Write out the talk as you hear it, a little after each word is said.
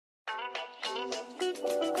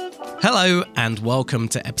Hello and welcome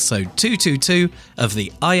to episode 222 of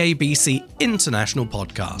the IABC International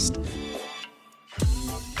Podcast.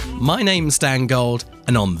 My name's Dan Gold,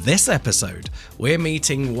 and on this episode, we're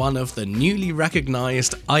meeting one of the newly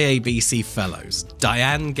recognised IABC Fellows,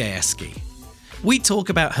 Diane Gajewski. We talk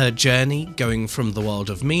about her journey going from the world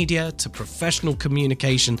of media to professional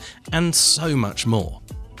communication and so much more.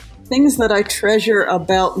 Things that I treasure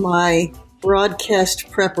about my broadcast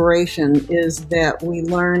preparation is that we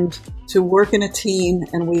learned to work in a team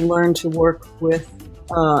and we learned to work with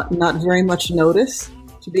not very much notice,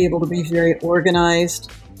 to be able to be very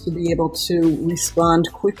organized, to be able to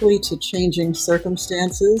respond quickly to changing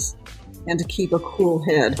circumstances, and to keep a cool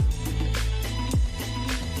head.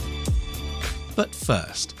 But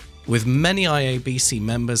first, with many IABC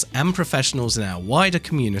members and professionals in our wider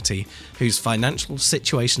community whose financial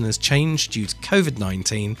situation has changed due to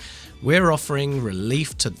COVID-19, we're offering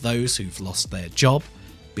relief to those who've lost their job,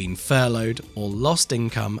 been furloughed or lost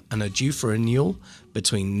income and are due for renewal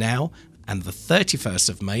between now and the 31st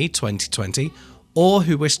of May 2020, or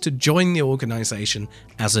who wish to join the organisation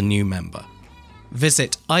as a new member.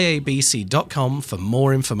 Visit iabc.com for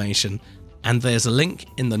more information, and there's a link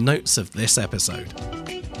in the notes of this episode.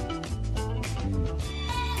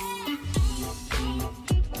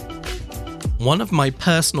 One of my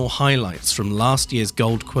personal highlights from last year's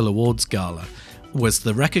Gold Quill Awards Gala was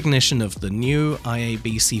the recognition of the new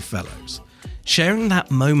IABC Fellows. Sharing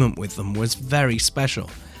that moment with them was very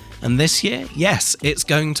special. And this year, yes, it's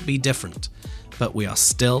going to be different, but we are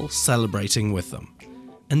still celebrating with them.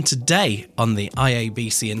 And today on the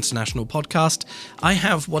IABC International Podcast, I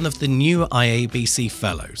have one of the new IABC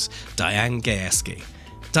Fellows, Diane Gajewski.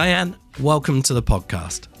 Diane, welcome to the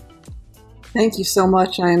podcast. Thank you so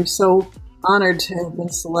much. I am so honored to have been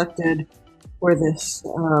selected for this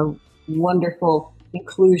wonderful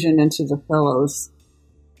inclusion into the Fellows.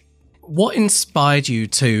 What inspired you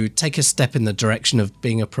to take a step in the direction of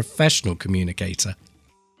being a professional communicator?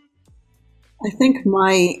 I think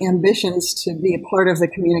my ambitions to be a part of the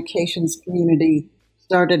communications community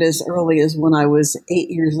started as early as when I was 8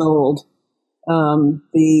 years old.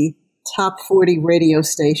 The top 40 radio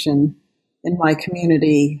station in my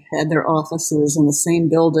community had their offices in the same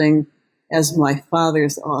building as my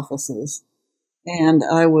father's offices. And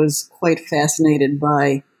I was quite fascinated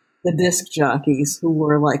by the disc jockeys who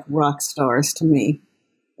were like rock stars to me.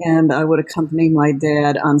 And I would accompany my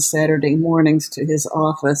dad on Saturday mornings to his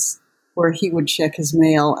office where he would check his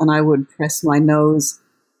mail and I would press my nose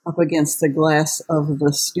up against the glass of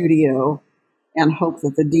the studio and hope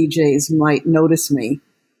that the DJs might notice me.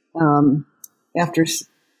 After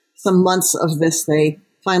some months of this, they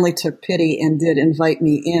finally took pity and did invite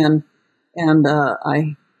me in. And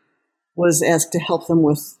I was asked to help them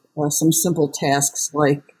with some simple tasks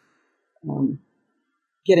like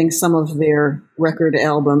getting some of their record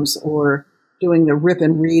albums or doing the rip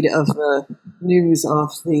and read of the news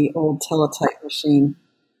off the old teletype machine.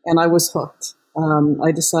 And I was hooked.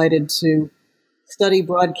 I decided to study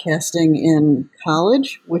broadcasting in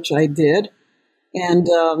college, which I did. And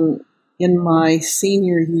in my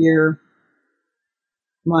senior year,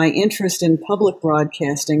 my interest in public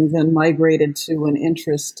broadcasting then migrated to an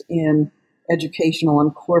interest in educational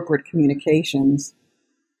and corporate communications,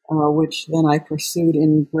 which then I pursued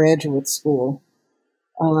in graduate school.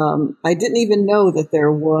 I didn't even know that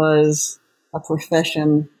there was a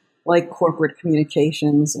profession like corporate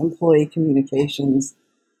communications, employee communications,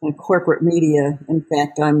 and corporate media. In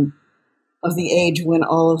fact, I'm of the age when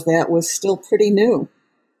all of that was still pretty new.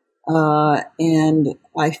 And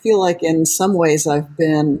I feel like in some ways I've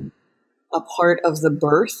been a part of the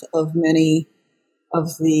birth of many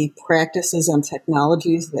of the practices and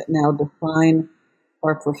technologies that now define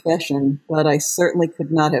our profession, but I certainly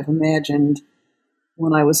could not have imagined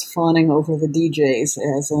when I was fawning over the DJs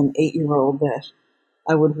as an 8-year-old that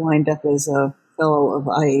I would wind up as a fellow of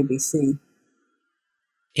IABC.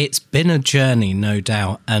 It's been a journey, no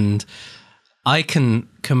doubt, and I can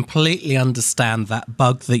completely understand that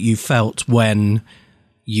bug that you felt when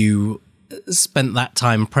you spent that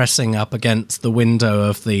time pressing up against the window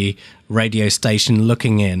of the radio station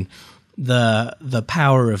looking in. The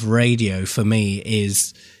power of radio for me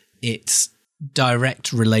is its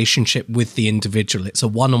direct relationship with the individual. It's a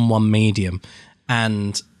one-on-one medium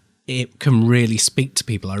and it can really speak to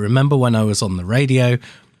people. I remember when I was on the radio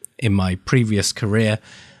in my previous career,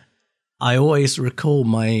 I always recall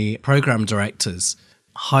my program directors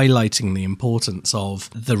highlighting the importance of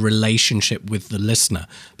the relationship with the listener,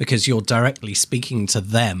 because you're directly speaking to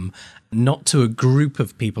them, not to a group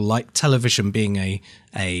of people, like television being a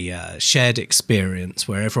shared experience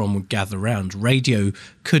where everyone would gather around. Radio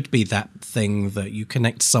could be that thing that you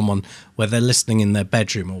connect to someone where they're listening in their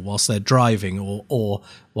bedroom or whilst they're driving or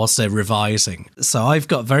whilst they're revising. So I've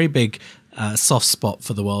got a very big soft spot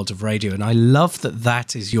for the world of radio, and I love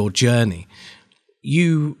that is your journey.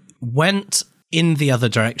 You went in the other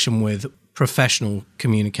direction with professional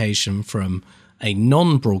communication from a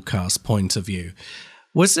non-broadcast point of view.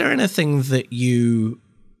 Was there anything that you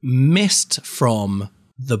missed from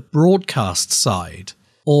the broadcast side,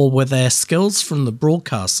 or were there skills from the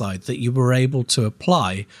broadcast side that you were able to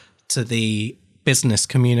apply to the business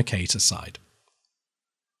communicator side?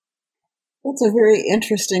 That's a very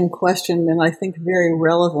interesting question, and I think very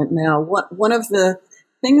relevant now. One of the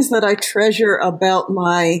things that I treasure about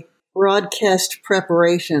my broadcast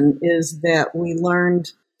preparation is that we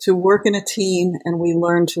learned to work in a team, and we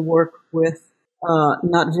learned to work with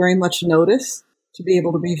not very much notice, to be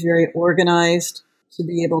able to be very organized, to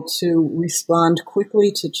be able to respond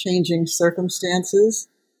quickly to changing circumstances,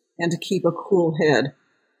 and to keep a cool head.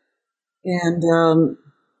 And,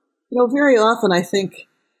 very often I think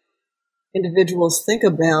individuals think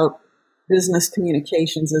about business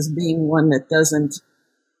communications as being one that doesn't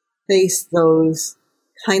face those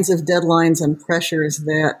kinds of deadlines and pressures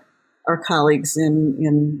that our colleagues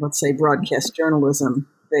in let's say, broadcast journalism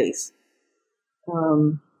face.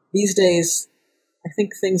 These days, I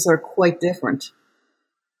think things are quite different.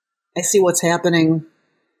 I see what's happening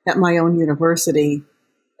at my own university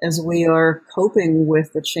as we are coping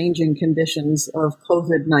with the changing conditions of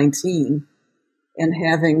COVID-19 and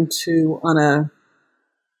having to, on a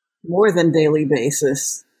more than daily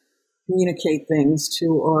basis, communicate things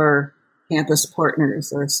to our campus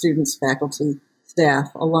partners, our students, faculty,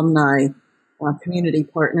 staff, alumni, community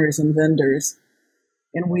partners, and vendors.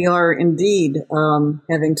 And we are indeed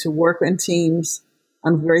having to work in teams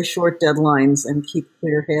on very short deadlines and keep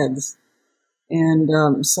clear heads.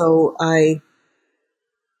 And so I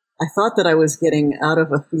thought that I was getting out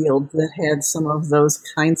of a field that had some of those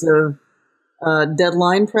kinds of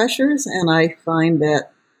deadline pressures, and I find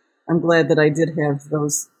that I'm glad that I did have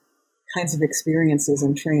those kinds of experiences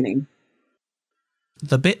and training.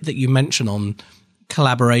 The bit that you mention on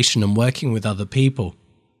collaboration and working with other people,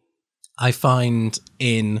 I find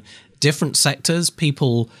in different sectors,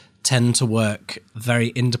 people tend to work very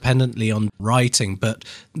independently on writing, but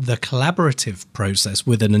the collaborative process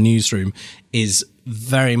within a newsroom is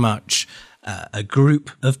very much a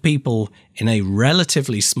group of people in a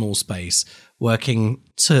relatively small space working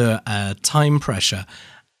to a time pressure.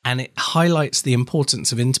 And it highlights the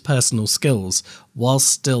importance of interpersonal skills while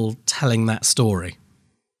still telling that story.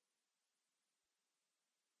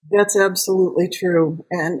 That's absolutely true.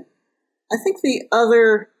 And I think the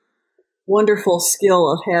other wonderful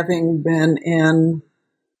skill of having been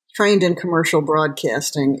trained in commercial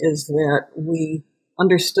broadcasting is that we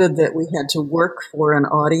understood that we had to work for an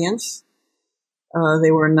audience.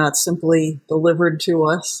 They were not simply delivered to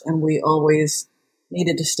us, and we always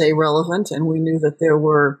needed to stay relevant, and we knew that there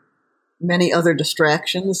were many other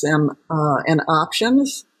distractions and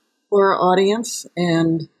options for our audience,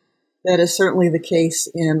 and that is certainly the case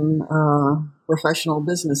in professional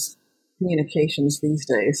business communications these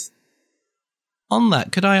days. On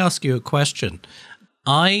that, could I ask you a question?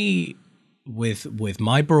 I, with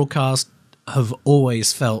my broadcast, have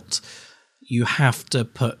always felt you have to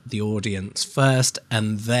put the audience first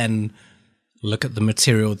and then look at the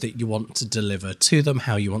material that you want to deliver to them,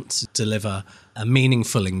 how you want to deliver a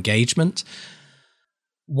meaningful engagement.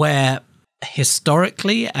 Where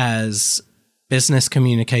historically, as business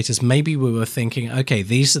communicators, maybe we were thinking, okay,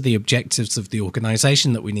 these are the objectives of the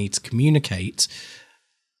organization that we need to communicate.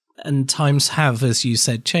 And times have, as you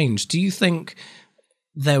said, changed. Do you think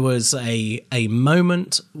there was a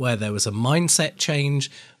moment where there was a mindset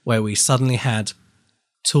change, where we suddenly had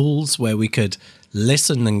tools where we could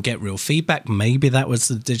listen and get real feedback? Maybe that was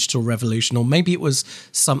the digital revolution, or maybe it was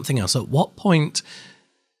something else. At what point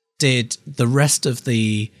did the rest of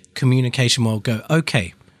the communication world go,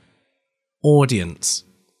 okay, audience,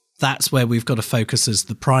 that's where we've got to focus as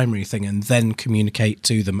the primary thing, and then communicate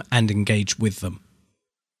to them and engage with them?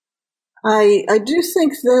 I do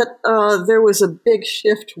think that there was a big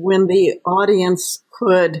shift when the audience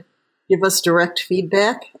could give us direct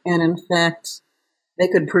feedback, and in fact, they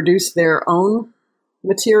could produce their own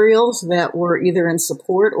materials that were either in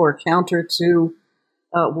support or counter to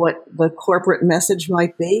what the corporate message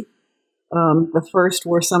might be. The first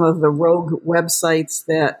were some of the rogue websites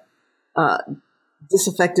that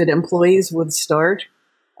disaffected employees would start.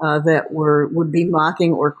 that would be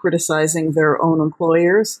mocking or criticizing their own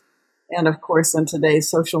employers. And of course, in today's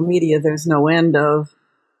social media, there's no end of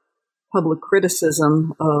public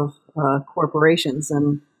criticism of corporations,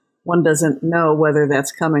 and one doesn't know whether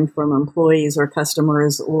that's coming from employees or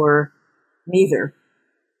customers or neither.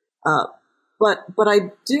 But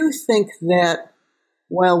I do think that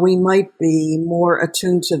while we might be more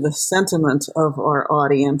attuned to the sentiment of our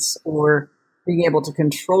audience or being able to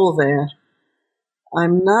control that,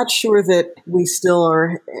 I'm not sure that we still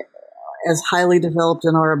are as highly developed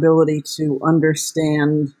in our ability to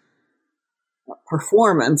understand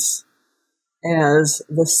performance as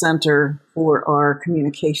the center for our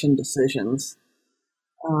communication decisions.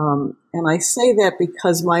 And I say that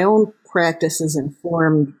because my own practice is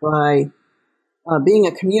informed by being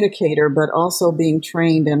a communicator, but also being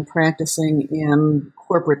trained and practicing in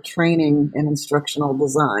corporate training and instructional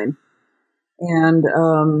design. And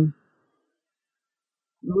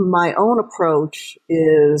my own approach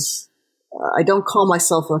is, I don't call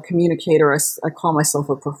myself a communicator, I call myself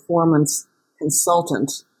a performance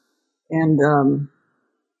consultant. And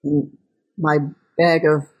in my bag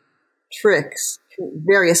of tricks,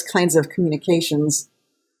 various kinds of communications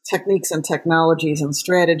techniques and technologies and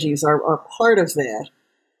strategies are part of that.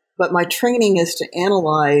 But my training is to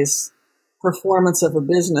analyze performance of a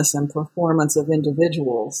business and performance of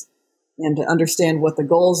individuals, and to understand what the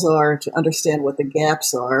goals are, to understand what the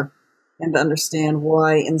gaps are, and to understand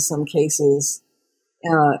why, in some cases,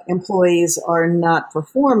 employees are not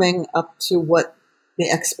performing up to what the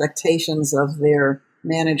expectations of their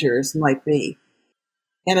managers might be.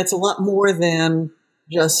 And it's a lot more than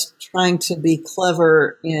just trying to be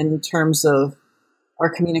clever in terms of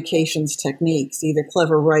our communications techniques, either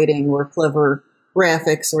clever writing or clever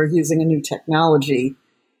graphics or using a new technology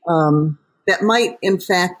that might, in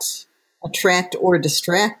fact, attract or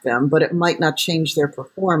distract them, but it might not change their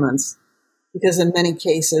performance, because in many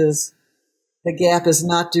cases, the gap is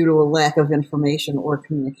not due to a lack of information or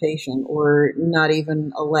communication, or not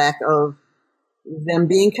even a lack of them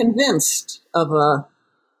being convinced of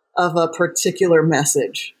a particular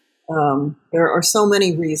message. There are so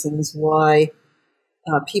many reasons why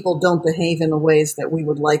people don't behave in the ways that we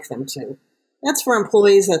would like them to. That's for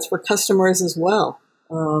employees, that's for customers as well.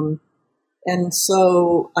 And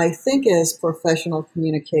so I think as professional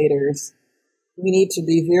communicators, we need to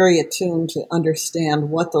be very attuned to understand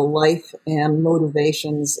what the life and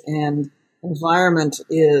motivations and environment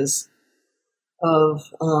is of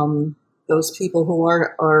those people who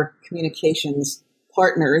are our communications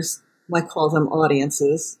partners. Might call them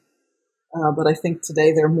audiences, but I think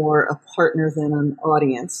today they're more a partner than an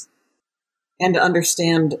audience. And to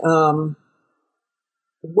understand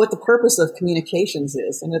what the purpose of communications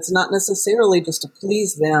is. And it's not necessarily just to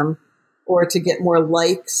please them or to get more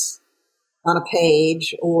likes on a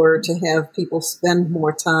page or to have people spend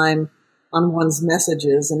more time on one's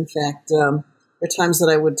messages. In fact, there are times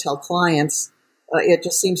that I would tell clients, it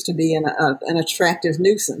just seems to be an attractive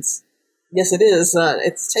nuisance. Yes, it is.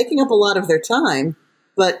 It's taking up a lot of their time,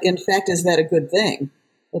 but in fact, is that a good thing?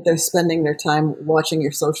 That they're spending their time watching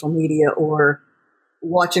your social media or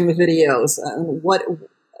watching the videos? What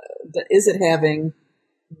is it having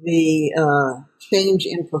the change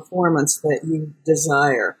in performance that you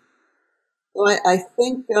desire? So I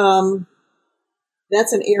think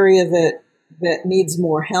that's an area that needs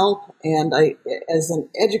more help. And as an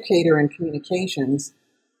educator in communications,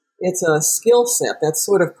 it's a skill set. That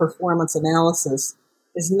sort of performance analysis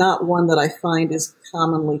is not one that I find is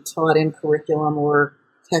commonly taught in curriculum or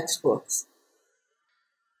textbooks.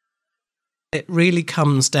 It really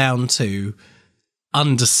comes down to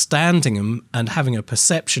understanding them and having a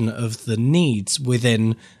perception of the needs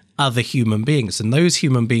within other human beings. And those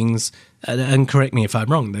human beings, and correct me if I'm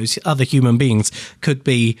wrong, those other human beings could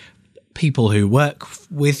be people who work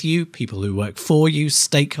with you, people who work for you,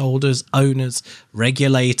 stakeholders, owners,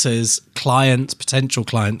 regulators, clients, potential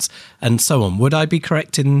clients, and so on. Would I be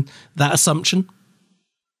correct in that assumption?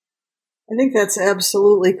 I think that's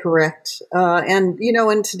absolutely correct. And,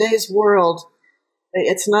 in today's world,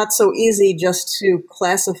 it's not so easy just to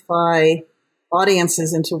classify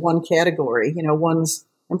audiences into one category. One's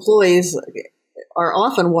employees are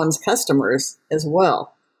often one's customers as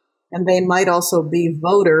well. And they might also be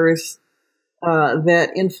voters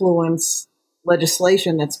that influence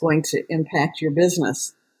legislation that's going to impact your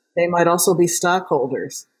business. They might also be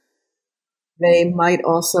stockholders. They might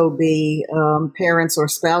also be parents or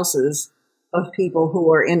spouses of people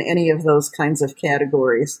who are in any of those kinds of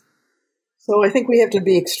categories. So I think we have to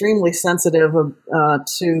be extremely sensitive to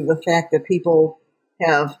the fact that people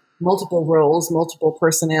have multiple roles, multiple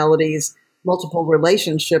personalities, multiple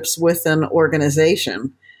relationships with an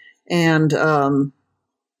organization. and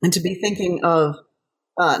to be thinking of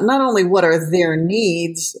not only what are their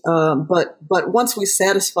needs, but once we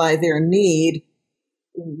satisfy their need,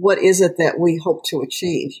 what is it that we hope to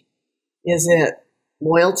achieve? Is it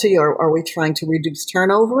loyalty, or are we trying to reduce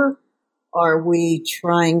turnover? Are we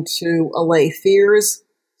trying to allay fears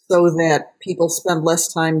so that people spend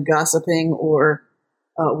less time gossiping or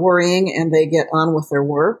worrying and they get on with their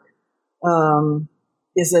work?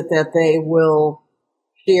 Is it that they will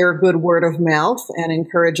share good word of mouth and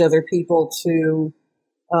encourage other people to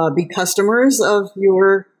be customers of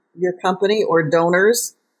your company or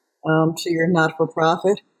donors to your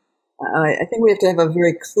not-for-profit? I think we have to have a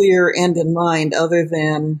very clear end in mind, other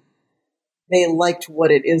than they liked what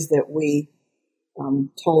it is that we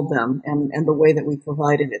told them and the way that we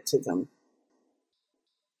provided it to them.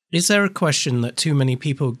 Is there a question that too many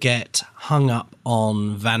people get hung up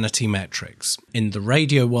on vanity metrics? In the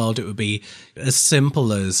radio world, it would be as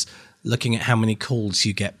simple as looking at how many calls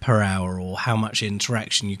you get per hour or how much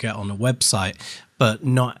interaction you get on a website, but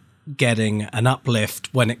not getting an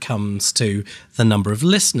uplift when it comes to the number of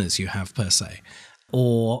listeners you have per se,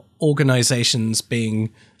 or organizations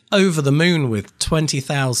being over the moon with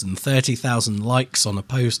 20,000, 30,000 likes on a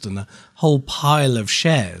post and a whole pile of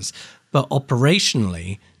shares, but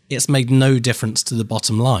operationally it's made no difference to the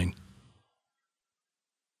bottom line.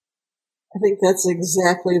 I think that's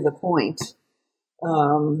exactly the point.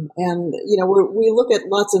 And we look at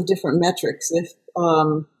lots of different metrics. If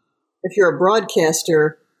you're a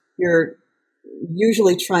broadcaster, you're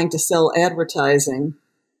usually trying to sell advertising,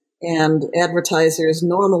 and advertisers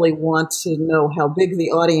normally want to know how big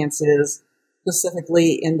the audience is,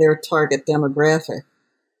 specifically in their target demographic.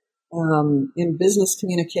 In business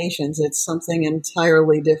communications, it's something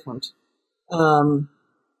entirely different.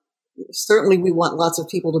 Certainly we want lots of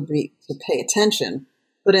people to pay attention,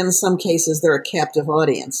 but in some cases they're a captive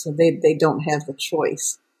audience, so they don't have the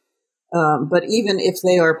choice. But even if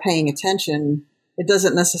they are paying attention, it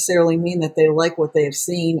doesn't necessarily mean that they like what they have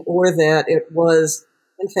seen or that it was,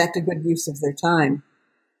 in fact, a good use of their time.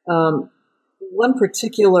 One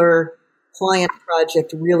particular client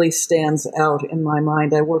project really stands out in my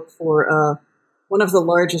mind. I worked for one of the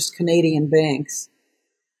largest Canadian banks,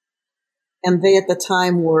 and they at the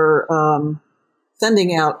time were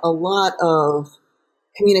sending out a lot of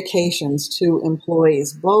communications to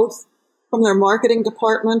employees, both from their marketing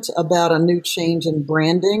department about a new change in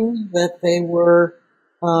branding that they were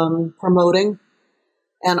promoting,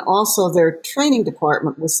 and also their training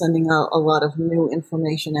department was sending out a lot of new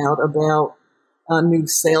information out about new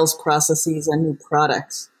sales processes and new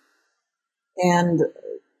products. And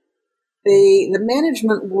the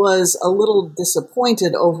management was a little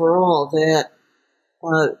disappointed overall that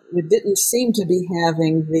it didn't seem to be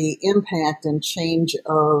having the impact and change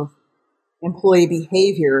of employee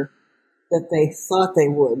behavior that they thought they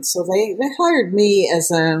would. So they hired me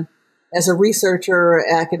as a researcher,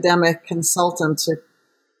 academic consultant to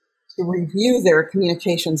review their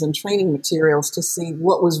communications and training materials to see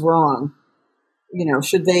what was wrong.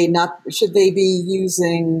 Should they be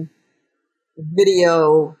using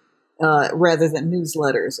video rather than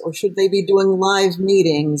newsletters, or should they be doing live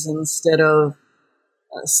meetings instead of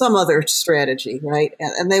some other strategy, right?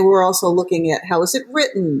 And they were also looking at how is it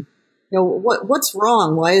written? What's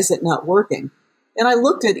wrong? Why is it not working? And I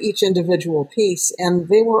looked at each individual piece, and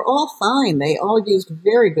they were all fine. They all used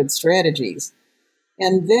very good strategies.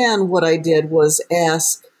 And then what I did was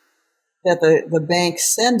ask that the bank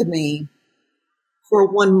send me for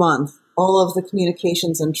 1 month all of the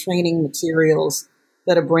communications and training materials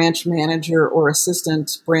that a branch manager or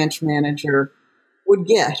assistant branch manager would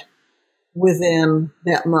get within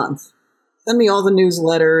that month. Send me all the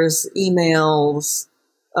newsletters, emails,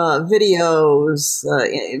 videos,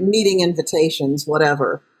 meeting invitations,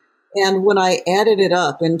 whatever. And when I added it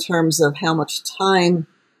up in terms of how much time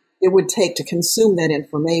it would take to consume that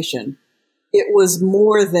information, it was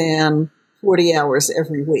more than 40 hours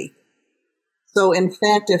every week. So in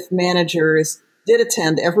fact, if managers did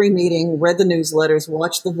attend every meeting, read the newsletters,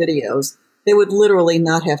 watched the videos, they would literally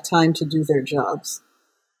not have time to do their jobs.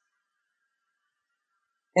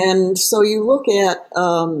 And so you look at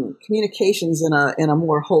communications in a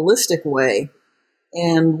more holistic way,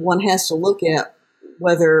 and one has to look at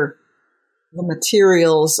whether the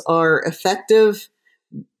materials are effective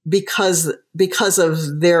because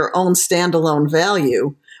of their own standalone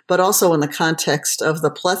value, but also in the context of the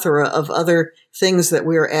plethora of other things that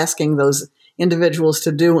we are asking those individuals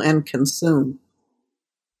to do and consume.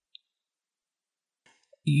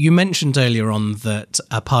 You mentioned earlier on that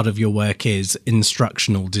a part of your work is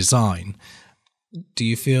instructional design. Do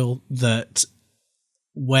you feel that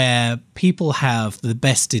where people have the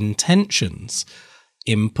best intentions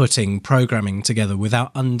in putting programming together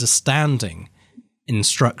without understanding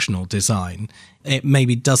instructional design, it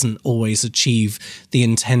maybe doesn't always achieve the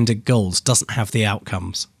intended goals, doesn't have the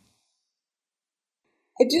outcomes.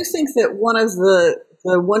 I do think that one of the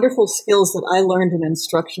wonderful skills that I learned in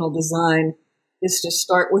instructional design is to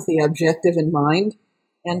start with the objective in mind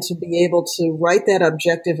and to be able to write that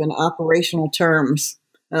objective in operational terms.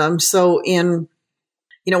 When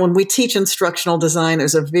we teach instructional design,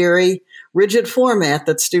 there's a very rigid format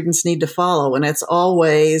that students need to follow, and it's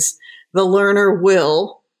always the learner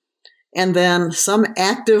will, and then some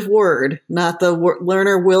active word, not the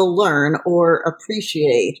learner will learn or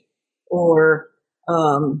appreciate or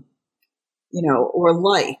or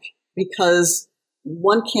like, because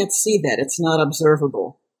one can't see that. It's not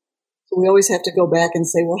observable. So we always have to go back and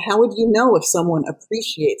say, well, how would you know if someone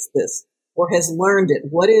appreciates this or has learned it?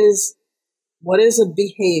 What is a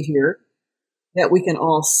behavior that we can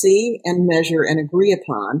all see and measure and agree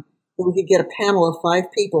upon? So we could get a panel of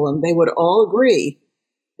 5 people and they would all agree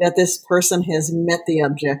that this person has met the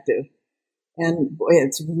objective. And boy,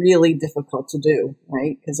 it's really difficult to do,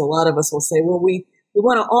 right? Because a lot of us will say, well, we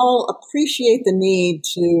want to all appreciate the need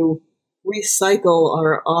to recycle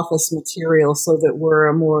our office material so that we're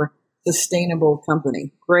a more sustainable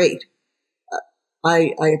company. Great.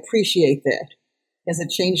 I appreciate that. Has it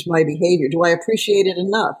changed my behavior? Do I appreciate it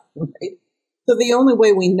enough? Right? So the only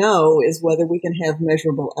way we know is whether we can have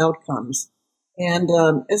measurable outcomes. And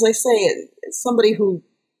as I say, somebody who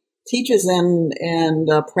teaches and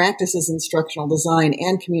practices instructional design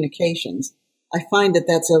and communications, I find that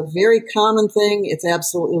that's a very common thing. It's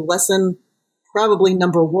absolutely lesson probably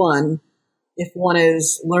number 1 if one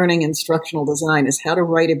is learning instructional design is how to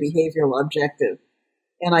write a behavioral objective.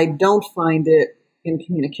 And I don't find it in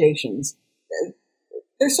communications.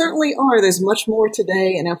 There certainly are. There's much more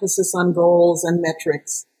today, an emphasis on goals and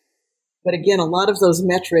metrics. But again, a lot of those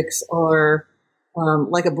metrics are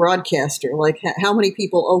like a broadcaster, like how many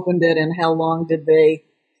people opened it and how long did they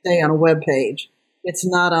stay on a web page. It's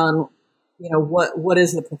not on, what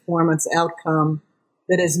is the performance outcome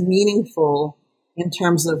that is meaningful in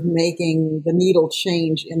terms of making the needle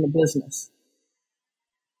change in the business.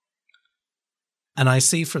 And I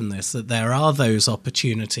see from this that there are those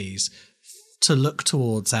opportunities to look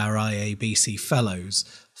towards our IABC fellows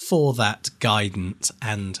for that guidance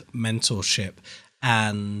and mentorship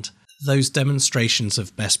and those demonstrations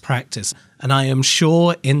of best practice. And I am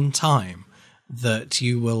sure in time that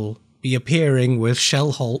you will be appearing with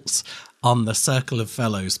Shell Holtz on the Circle of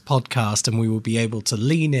Fellows podcast, and we will be able to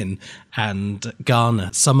lean in and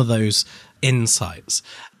garner some of those insights.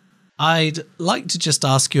 I'd like to just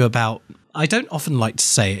ask you about, I don't often like to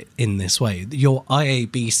say it in this way, your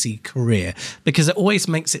IABC career, because it always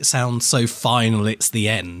makes it sound so final, it's the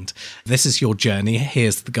end. This is your journey,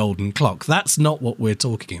 here's the golden clock. That's not what we're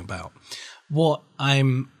talking about. What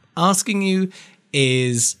I'm asking you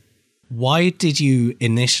is, why did you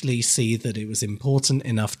initially see that it was important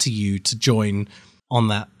enough to you to join on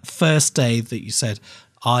that first day that you said,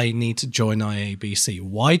 I need to join IABC?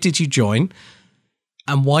 Why did you join?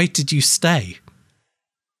 And why did you stay?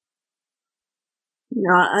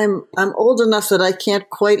 I'm old enough that I can't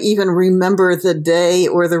quite even remember the day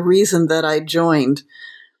or the reason that I joined.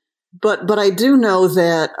 But I do know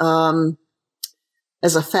that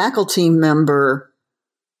as a faculty member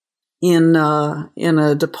in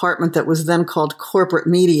a department that was then called corporate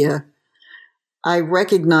media, I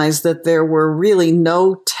recognized that there were really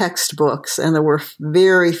no textbooks and there were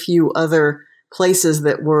very few other places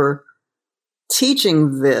that were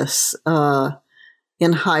teaching this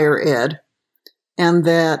in higher ed, and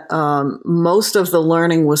that most of the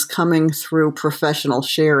learning was coming through professional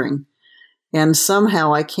sharing. And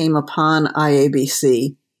somehow I came upon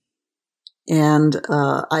IABC, and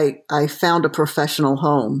I found a professional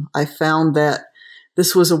home. I found that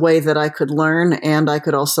this was a way that I could learn and I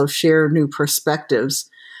could also share new perspectives.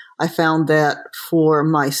 I found that for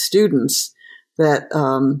my students that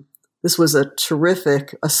this was a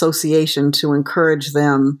terrific association to encourage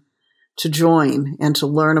them to join and to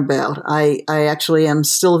learn about. I actually am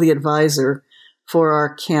still the advisor for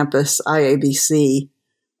our campus IABC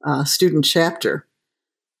student chapter.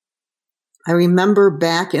 I remember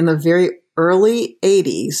back in the very early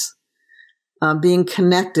 80s being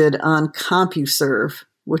connected on CompuServe,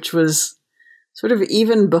 which was sort of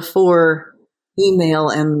even before email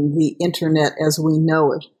and the internet as we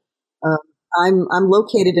know it. I'm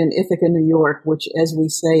located in Ithaca, New York, which, as we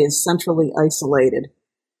say, is centrally isolated.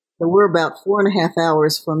 So we're about 4.5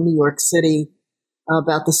 hours from New York City,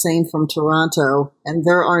 about the same from Toronto, and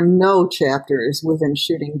there are no chapters within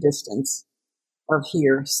shooting distance of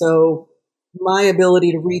here. So my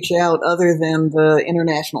ability to reach out other than the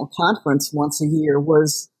international conference once a year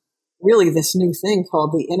was really this new thing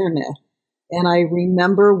called the internet. And I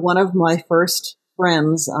remember one of my first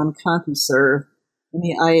friends on CompuServe in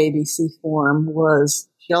the IABC forum was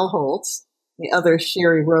Shel Holtz, the other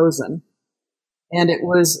Sherry Rosen. And it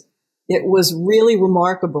was really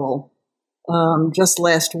remarkable just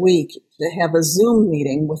last week to have a Zoom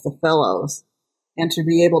meeting with the fellows and to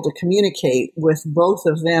be able to communicate with both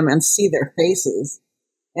of them and see their faces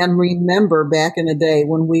and remember back in the day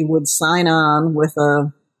when we would sign on with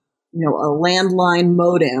a landline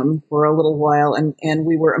modem for a little while, and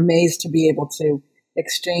we were amazed to be able to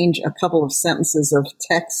exchange a couple of sentences of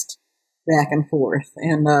text back and forth.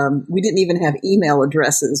 And we didn't even have email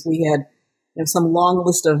addresses. We had some long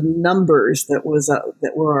list of numbers that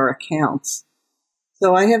were our accounts.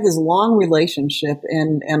 So I have this long relationship,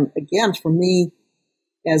 and again, for me,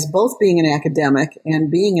 as both being an academic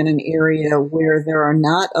and being in an area where there are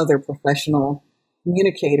not other professional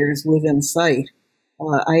communicators within sight,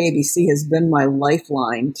 IABC has been my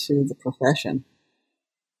lifeline to the profession.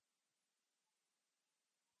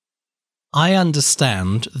 I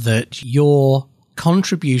understand that your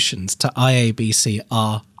contributions to IABC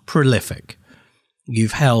are prolific.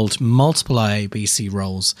 You've held multiple IABC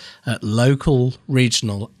roles at local,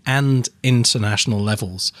 regional, and international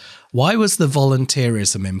levels. Why was the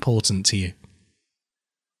volunteerism important to you?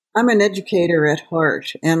 I'm an educator at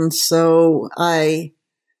heart, and so I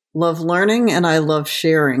love learning and I love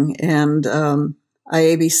sharing. And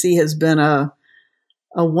IABC has been a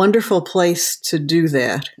wonderful place to do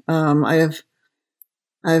that.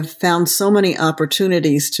 I've found so many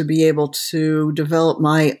opportunities to be able to develop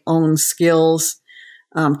my own skills,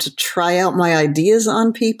 to try out my ideas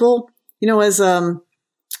on people. As a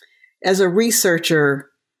researcher,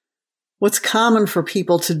 what's common for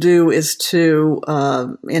people to do is to,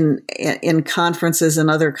 in conferences and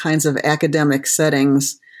other kinds of academic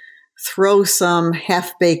settings, throw some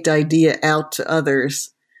half-baked idea out to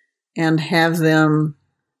others and have them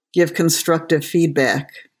give constructive feedback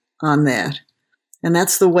on that. And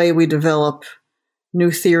that's the way we develop new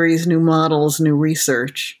theories, new models, new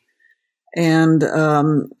research. And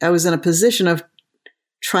I was in a position of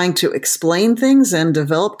trying to explain things and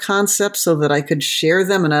develop concepts so that I could share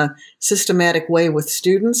them in a systematic way with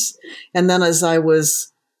students. And then as I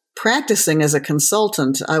was practicing as a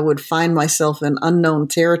consultant, I would find myself in unknown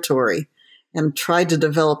territory and try to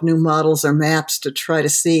develop new models or maps to try to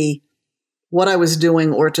see what I was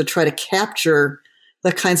doing or to try to capture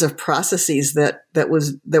the kinds of processes that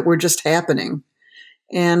were just happening.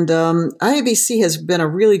 And IABC has been a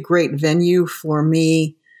really great venue for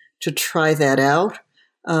me to try that out.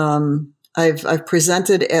 I've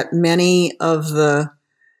presented at many of the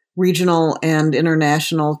regional and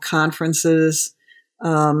international conferences.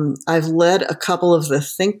 I've led a couple of the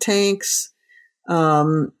think tanks.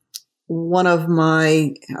 One of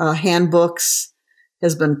my handbooks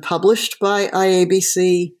has been published by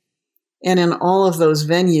IABC. And in all of those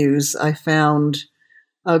venues, I found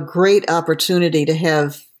a great opportunity to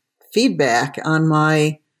have feedback on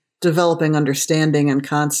my developing understanding and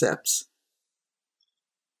concepts.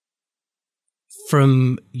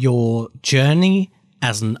 From your journey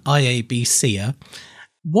as an IABCer,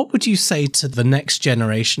 what would you say to the next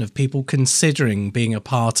generation of people considering being a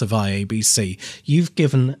part of IABC? You've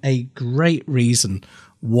given a great reason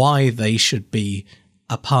why they should be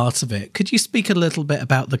a part of it. Could you speak a little bit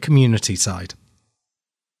about the community side?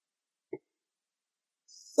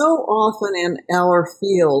 So often in our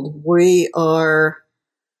field, we are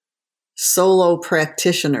solo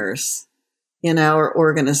practitioners in our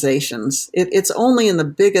organizations. It's only in the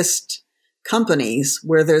biggest companies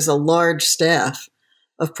where there's a large staff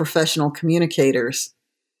of professional communicators.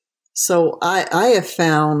 So I have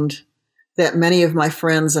found that many of my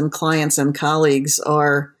friends and clients and colleagues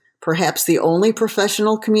are perhaps the only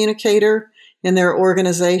professional communicator in their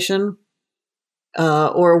organization,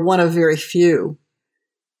 or one of very few.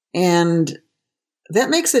 And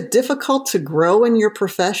that makes it difficult to grow in your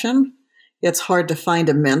profession. It's hard to find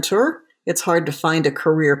a mentor. It's hard to find a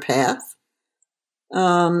career path.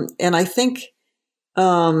 And I think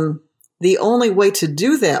the only way to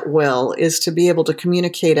do that well is to be able to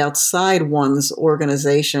communicate outside one's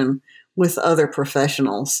organization with other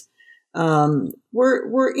professionals.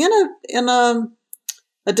 We're in a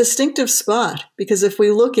distinctive spot, because if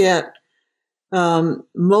we look at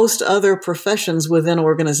most other professions within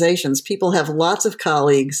organizations, people have lots of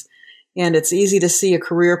colleagues, and it's easy to see a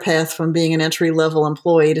career path from being an entry-level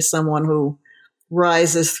employee to someone who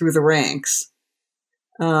rises through the ranks.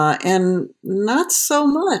 And not so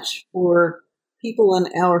much for people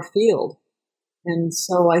in our field. And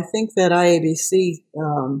so I think that IABC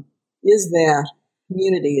is that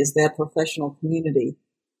community, is that professional community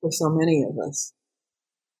for so many of us.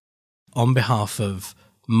 On behalf of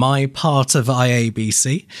my part of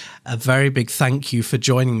IABC, a very big thank you for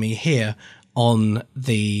joining me here on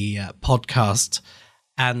the podcast.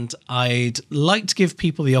 And I'd like to give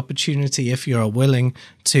people the opportunity, if you're willing,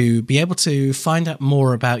 to be able to find out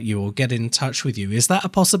more about you or get in touch with you. Is that a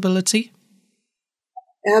possibility?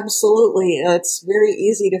 Absolutely. It's very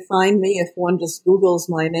easy to find me if one just Googles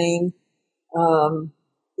my name,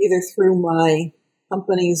 either through my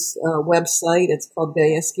company's website. It's called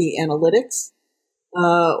Gajewski Analytics,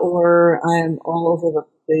 or I'm all over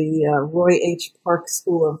the Roy H. Park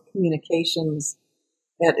School of Communications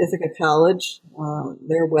at Ithaca College,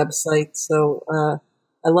 their website. So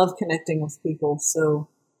I love connecting with people. So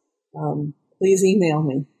please email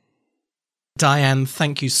me. Diane,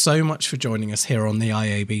 thank you so much for joining us here on the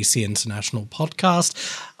IABC International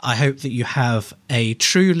podcast. I hope that you have a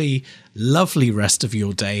truly lovely rest of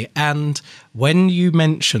your day. And when you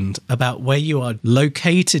mentioned about where you are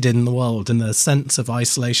located in the world in the sense of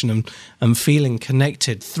isolation and feeling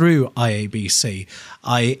connected through IABC,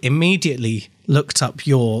 I immediately looked up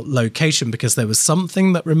your location because there was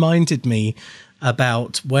something that reminded me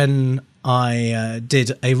about when I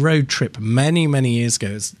did a road trip many, many years ago.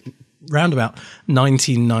 It's around about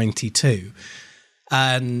 1992.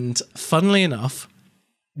 And funnily enough,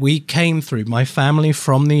 we came through, my family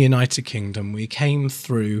from the United Kingdom, we came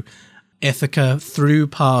through Ithaca, through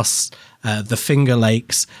past the Finger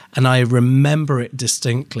Lakes, and I remember it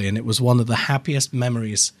distinctly, and it was one of the happiest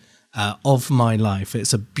memories of my life.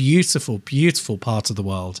 It's a beautiful, beautiful part of the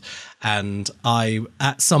world, and I,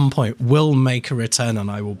 at some point, will make a return, and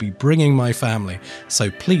I will be bringing my family, so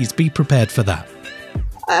please be prepared for that.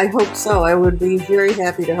 I hope so. I would be very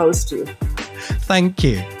happy to host you. Thank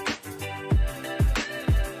you.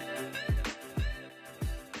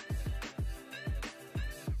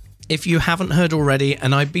 If you haven't heard already,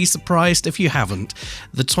 and I'd be surprised if you haven't,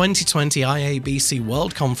 the 2020 IABC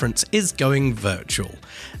World Conference is going virtual.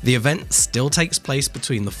 The event still takes place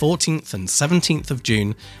between the 14th and 17th of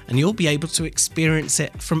June, and you'll be able to experience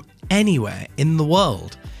it from anywhere in the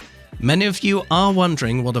world. Many of you are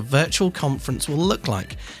wondering what a virtual conference will look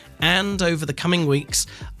like, and over the coming weeks,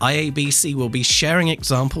 IABC will be sharing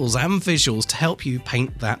examples and visuals to help you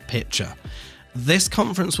paint that picture. This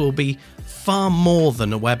conference will be far more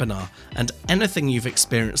than a webinar and anything you've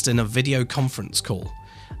experienced in a video conference call.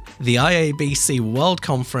 The IABC World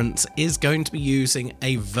Conference is going to be using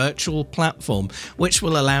a virtual platform which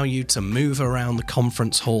will allow you to move around the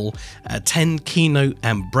conference hall, attend keynote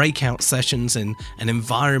and breakout sessions in an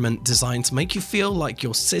environment designed to make you feel like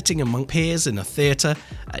you're sitting among peers in a theatre.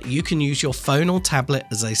 You can use your phone or tablet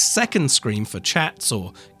as a second screen for chats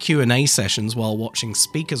or Q&A sessions while watching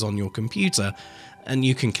speakers on your computer. And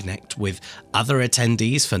you can connect with other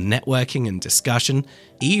attendees for networking and discussion,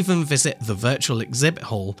 even visit the virtual exhibit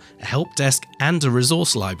hall, a help desk and a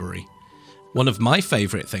resource library. One of my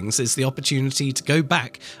favourite things is the opportunity to go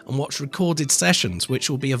back and watch recorded sessions which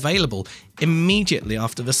will be available immediately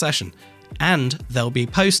after the session, and they'll be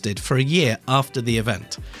posted for a year after the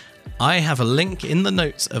event. I have a link in the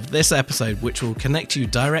notes of this episode which will connect you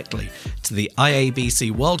directly to the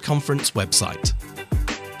IABC World Conference website.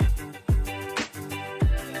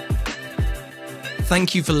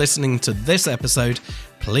 Thank you for listening to this episode.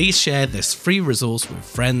 Please share this free resource with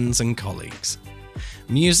friends and colleagues.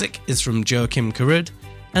 Music is from Joachim Karud,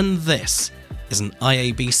 and this is an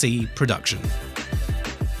IABC production.